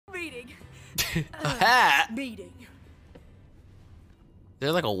A hat? Meeting.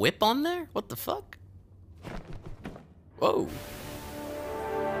 There's like a whip on there? What the fuck? Whoa.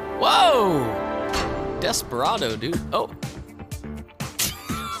 Whoa! Desperado, dude. Oh.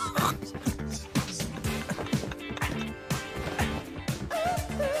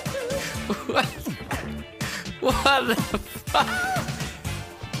 What the fuck?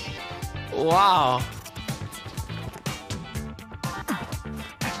 Wow.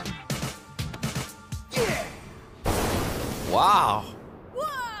 Wow.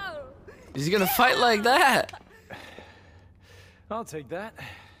 Whoa! Is he gonna fight like that? I'll take that.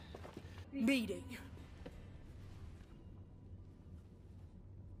 Meeting.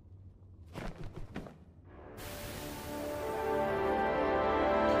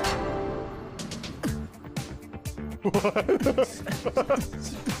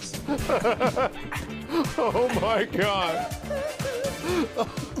 Oh my god.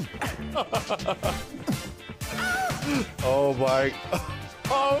 Oh my.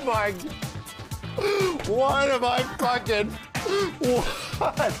 Oh my. What am I fucking.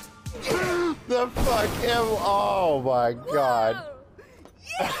 What? The fuck am. Oh my god.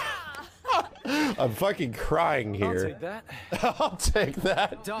 Yeah! I'm fucking crying I'll here. take that. I'll take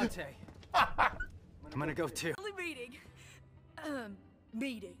that. Dante. I'm gonna go too. Only meeting.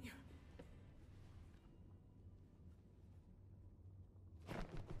 Meeting.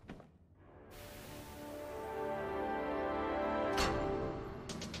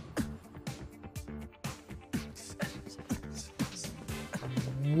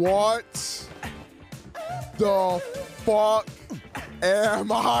 What the fuck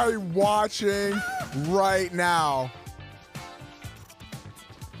am I watching right now?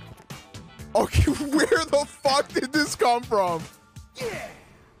 Okay, where the fuck did this come from? Yeah!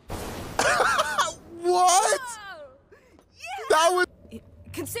 What? Whoa! Yeah! That was.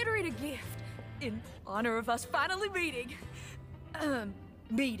 Consider it a gift in honor of us finally meeting.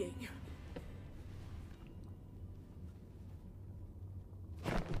 Meeting.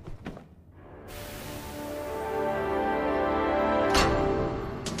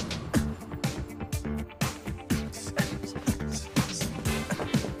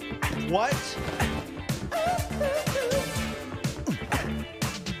 What?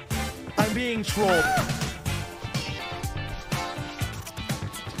 I'm being trolled.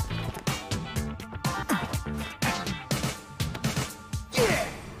 Yeah!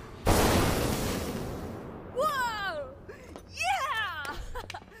 Whoa!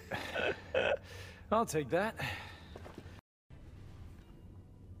 Yeah! I'll take that.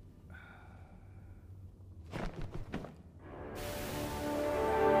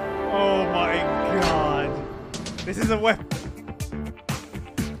 Oh my god. This is a weapon.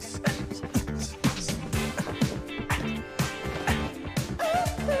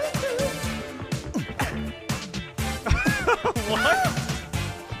 What?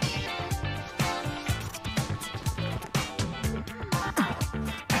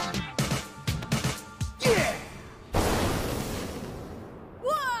 Yeah!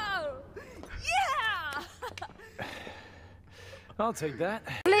 Whoa! Yeah! I'll take that.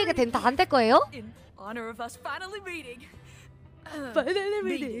 플레이가 된 단테 거예요? In honor of us finally meeting. Finally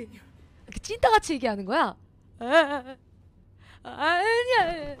meeting. 이렇게 찐따같이 얘기하는 거야?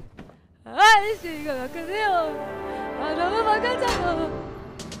 아니야. 아저씨 이거 바꾸세요. 아 너무 바꿨잖아.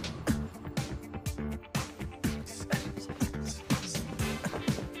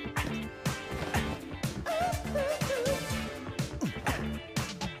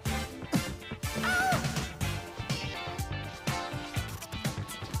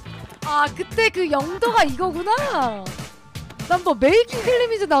 아 그때 그 영도가 이거구나. 난 뭐 메이킹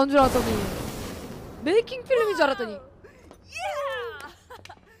필름이지 나온 줄 알았더니 메이킹 필름인 줄 알았더니. Yeah!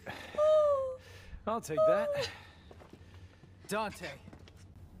 I'll take that. Dante.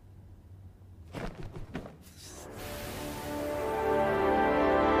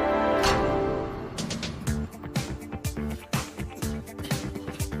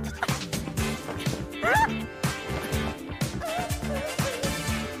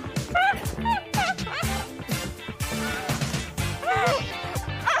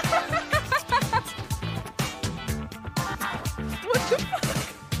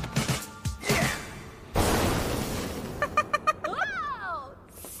 Wow!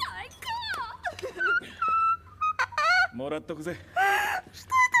 Psycho! もらっとくぜ。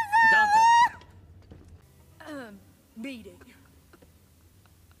 Meeting.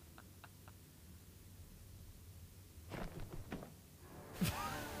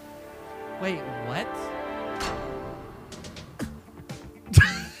 Wait, what?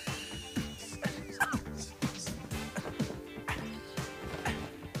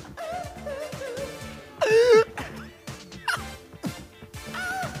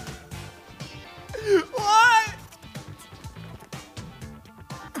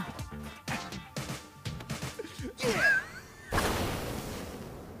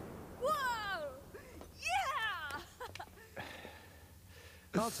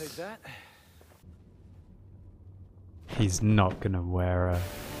 I'll take that. He's not gonna wear a...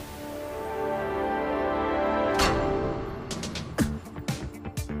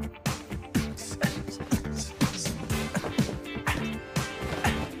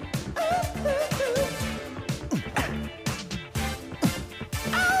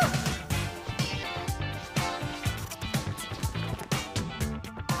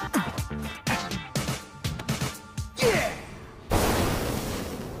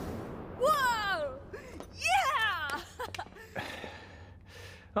 Whoa! Yeah!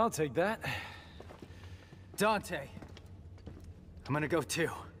 I'll take that. Dante. I'm gonna go too.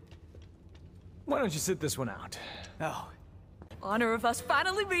 Why don't you sit this one out? Oh. Honor of us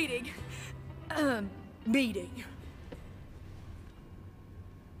finally meeting. Meeting.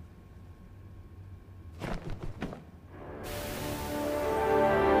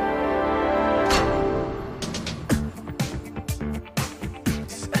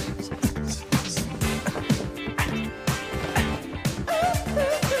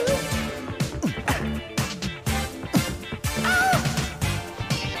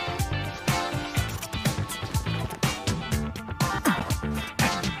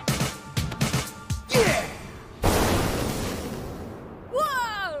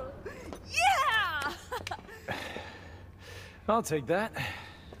 Whoa! Yeah! I'll take that.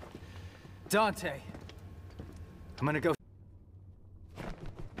 Dante. I'm gonna go.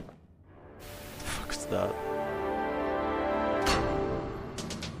 Fuck's that?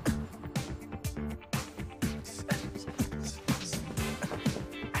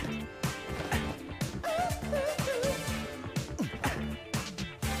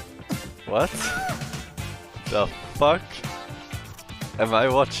 What? The fuck am I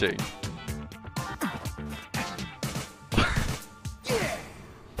watching?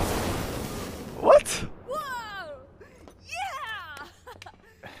 What? Whoa! Yeah!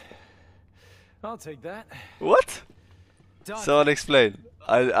 I'll take that. What? Dante. Someone explain.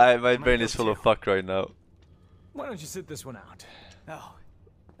 My brain is full of fuck right now. Why don't you sit this one out? Oh.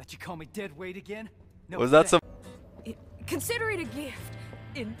 Let you call me dead weight again? No. Was that some? Consider it a gift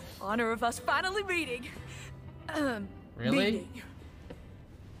in honor of us finally meeting. Really? Meeting.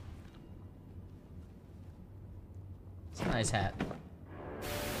 It's a nice hat.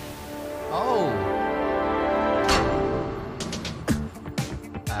 Oh.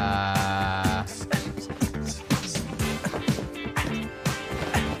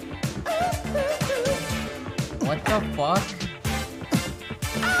 What the fuck?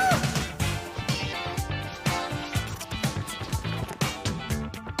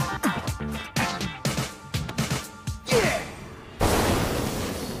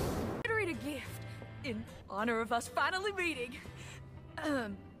 Consider it a gift in honor of us finally meeting.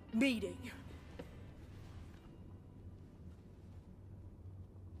 Meeting.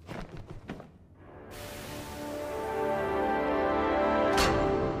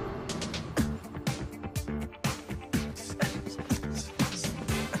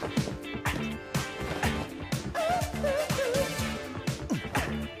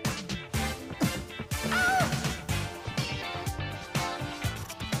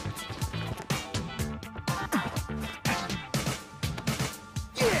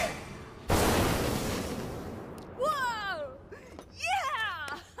 Whoa!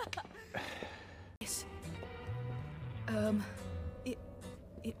 Yeah! Yes.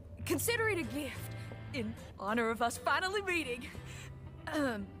 Consider it a gift in honor of us finally meeting.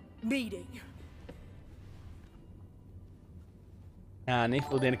 Meeting. Ah, nem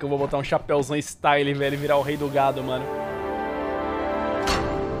fudendo que eu vou botar um chapéuzão style, velho, e virar o rei do gado, mano.